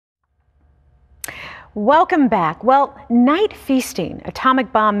Welcome back. Well, night feasting,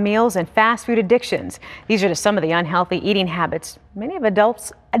 atomic bomb meals, and fast food addictions. These are just some of the unhealthy eating habits many of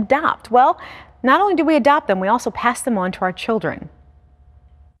adults adopt. Well, not only do we adopt them, we also pass them on to our children.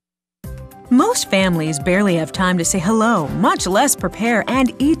 Most families barely have time to say hello, much less prepare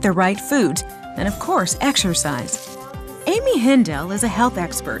and eat the right foods, and of course, exercise. Amy Hendel is a health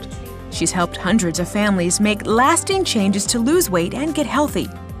expert. She's helped hundreds of families make lasting changes to lose weight and get healthy,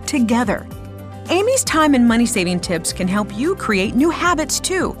 together. Amy's time and money-saving tips can help you create new habits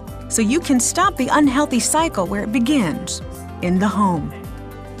too, so you can stop the unhealthy cycle where it begins, in the home.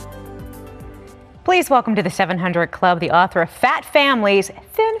 Please welcome to the 700 Club the author of Fat Families,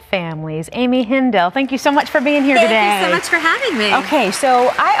 Thin Families, Amy Hendel. Thank you so much for being here today. Thank you so much for having me. Okay,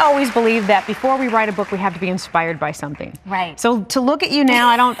 so I always believe that before we write a book, we have to be inspired by something. Right. So to look at you now,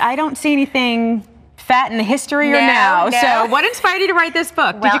 I don't see anything fat in the history or now. No. So what inspired you to write this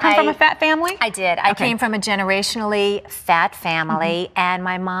book? Well, did you come from a fat family? I did. I came from a generationally fat family, and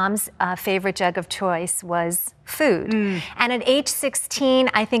my mom's favorite jug of choice was food. And at age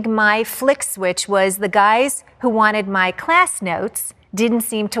 16, I think my flick switch was the guys who wanted my class notes didn't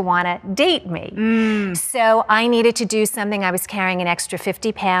seem to want to date me. So I needed to do something. I was carrying an extra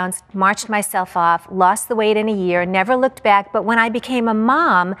 50 pounds, marched myself off, lost the weight in a year, never looked back. But when I became a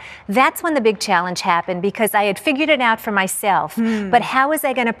mom, that's when the big challenge happened, because I had figured it out for myself. But how was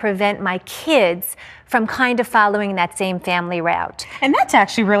I going to prevent my kids from kind of following that same family route? And that's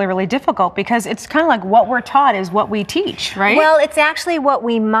actually really, really difficult, because it's kind of like what we're taught is what we teach, right? Well, it's actually what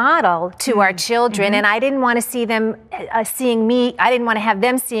we model to our children, and I didn't want to see them seeing me. I didn't want to have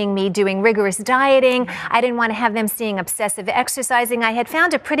them seeing me doing rigorous dieting. I didn't want to have them seeing obsessive exercising. I had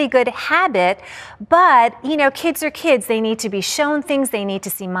found a pretty good habit, but you know, kids are kids. They need to be shown things. They need to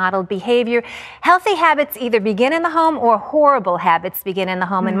see modeled behavior. Healthy habits either begin in the home, or horrible habits begin in the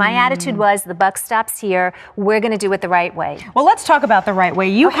home. And my attitude was, the buck stops here. We're going to do it the right way. Well, let's talk about the right way.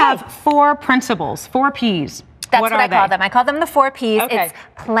 You have 4 principles, 4 Ps. That's what I call them. I call them the 4 Ps. Okay. It's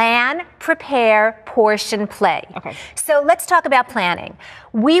plan, prepare, portion, play. Okay. So let's talk about planning.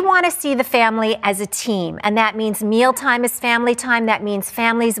 We want to see the family as a team, and that means mealtime is family time. That means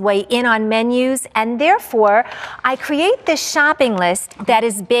families weigh in on menus, and therefore I create this shopping list that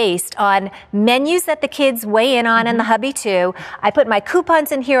is based on menus that the kids weigh in on, and the hubby too. I put my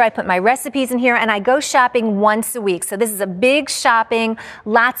coupons in here, I put my recipes in here, and I go shopping once a week. So this is a big shopping,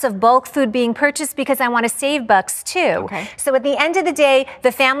 lots of bulk food being purchased, because I want to save bucks too. Okay. So at the end of the day,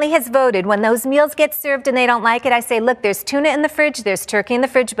 the family has voted. When those meals get served and they don't like it, I say, look, there's tuna in the fridge, there's turkey in the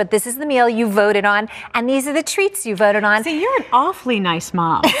fridge, but this is the meal you voted on, and these are the treats you voted on. See, you're an awfully nice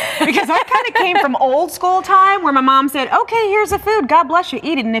mom, because I kind of came from old school time where my mom said, okay, here's the food, God bless you,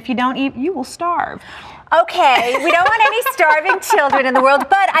 eat it, and if you don't eat, you will starve. Okay, we don't want any starving children in the world,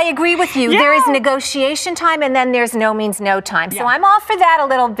 but I agree with you. There is negotiation time, and then there's no means no time. So I'm all for that a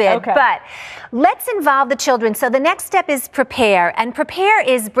little bit, but let's involve the children. So the next step is prepare, and prepare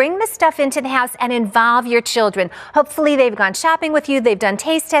is bring the stuff into the house and involve your children. Hopefully they've gone shopping with you, they've done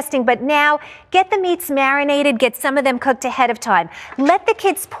taste testing, but now get the meats marinated, get some of them cooked ahead of time. Let the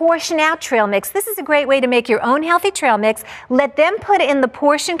kids portion out trail mix. This is a great way to make your own healthy trail mix. Let them put in the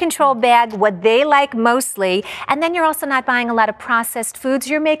portion control bag what they like mostly, and then you're also not buying a lot of processed foods.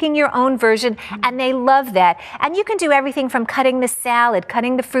 You're making your own version, and they love that. And you can do everything from cutting the salad,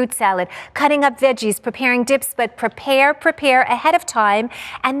 cutting the fruit salad, cutting up veggies, preparing dips, but prepare ahead of time,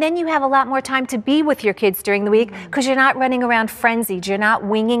 and then you have a lot more time to be with your kids during the week, because you're not running around frenzied, you're not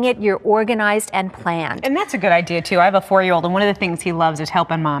winging it, you're organized and planned. And that's a good idea too. I have a 4-year-old, and one of the things he loves is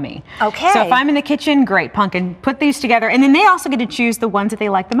helping mommy. Okay. So if I'm in the kitchen, great, Pumpkin, put these together, and then they also get to choose the ones that they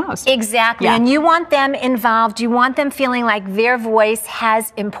like the most. Exactly, and you want them involved, you want them feeling like their voice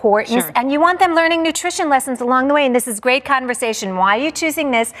has importance, and you want them learning nutrition lessons along the way, and this is great conversation. Why are you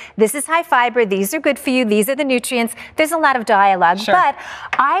choosing this? This is high fiber, these are good for you, these are the nutrients. There's a lot of dialogue, but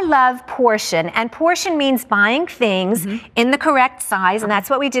I love portion, and portion means buying things in the correct size, and that's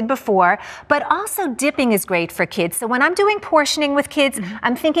what we did before, but also dipping is great for kids. So when I'm doing portioning with kids,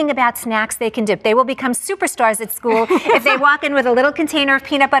 I'm thinking about snacks they can dip. They will become superstars at school if they walk in with a little container of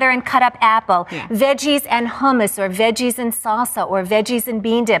peanut butter and cut up apple, veggies and hummus, or veggies and salsa, or veggies and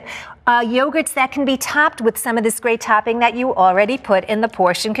bean dip. Yogurts that can be topped with some of this great topping that you already put in the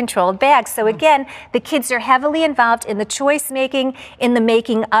portion controlled bag. So again, the kids are heavily involved in the choice making, in the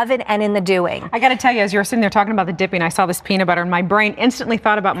making of it, and in the doing. I got to tell you, as you were sitting there talking about the dipping, I saw this peanut butter, and my brain instantly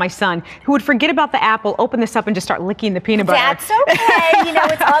thought about my son, who would forget about the apple, open this up, and just start licking the peanut butter. That's okay. You know,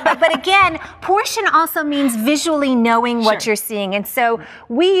 it's all but again, portion also means visually knowing what you're seeing. And so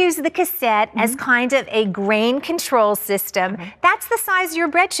we use the cassette as kind of a grain control system. That's the size your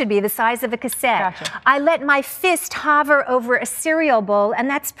bread should be, the size of a cassette. Gotcha. I let my fist hover over a cereal bowl, and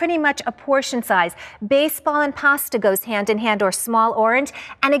that's pretty much a portion size. Baseball and pasta goes hand in hand, or small orange.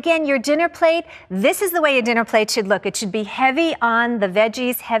 And again, your dinner plate, this is the way a dinner plate should look. It should be heavy on the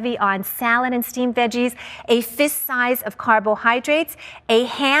veggies, heavy on salad and steamed veggies, a fist size of carbohydrates, a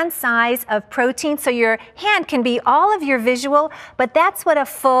hand size of protein. So your hand can be all of your visual, but that's what a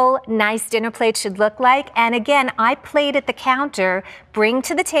full, nice dinner plate should look like. And again, I plate at the counter, bring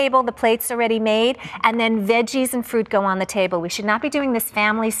to the table the plates already made, and then veggies and fruit go on the table. We should not be doing this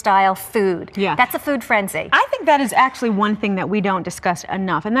family-style food. Yeah. That's a food frenzy. I think that is actually one thing that we don't discuss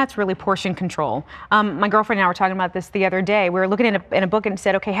enough, and that's really portion control. My girlfriend and I were talking about this the other day. We were looking in a book and it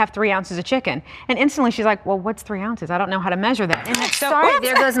said, okay, have 3 ounces of chicken. And instantly she's like, well, what's 3 ounces? I don't know how to measure that. And so, sorry,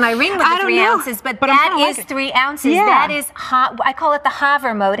 there goes my ring with the 3 ounces, but that is like 3 ounces. Yeah. That is hot. I call it the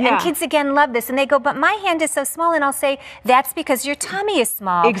hover mode. Yeah. And kids, again, love this. And they go, but my hand is so small. And I'll say, that's because your tummy is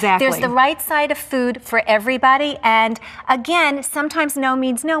small. Exactly. There's the right side of food for everybody. And again, sometimes no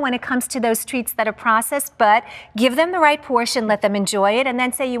means no when it comes to those treats that are processed, but give them the right portion, let them enjoy it, and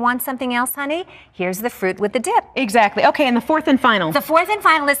then say, you want something else, honey? Here's the fruit with the dip. Exactly. Okay, and the fourth and final. The fourth and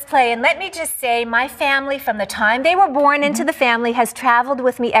final is play. And let me just say, my family, from the time they were born into the family, has traveled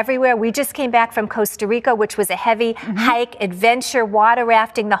with me everywhere. We just came back from Costa Rica, which was a heavy hike, adventure, water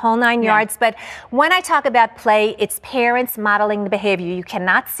rafting, the whole 9 yards. But when I talk about play, it's parents modeling the behavior. You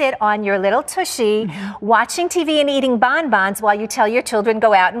cannot sit on your little tushy watching TV and eating bonbons while you tell your children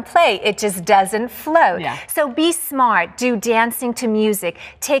go out and play. It just doesn't float. Yeah. So be smart. Do dancing to music.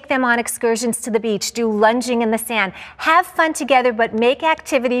 Take them on excursions to the beach. Do lunging in the sand. Have fun together, but make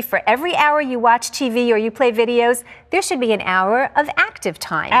activity. For every hour you watch TV or you play videos, there should be an hour of active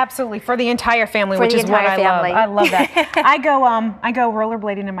time. Absolutely, for the entire family, which is what I love. I love that. I go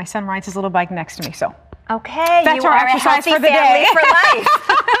rollerblading and my son rides his little bike next to me, so. Okay, that's you our are exercise a for the family day. For life.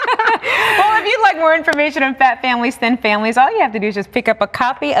 Well, if you'd like more information on Fat Families, Thin Families, all you have to do is just pick up a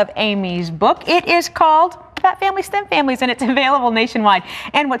copy of Amy's book. It is called Fat Families, Thin Families, and it's available nationwide.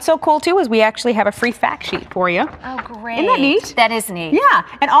 And what's so cool, too, is we actually have a free fact sheet for you. Oh, great. Isn't that neat? That is neat. Yeah,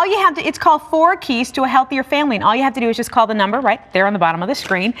 and all you have to, it's called 4 Keys to a Healthier Family, and all you have to do is just call the number right there on the bottom of the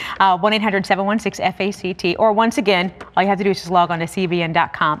screen, 1-800-716-FACT, or once again, all you have to do is just log on to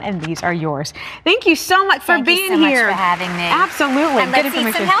cbn.com, and these are yours. Thank you so much for being here. Thank you so much for having me. Absolutely. And let's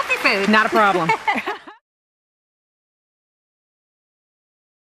eat some healthy food. Not a problem.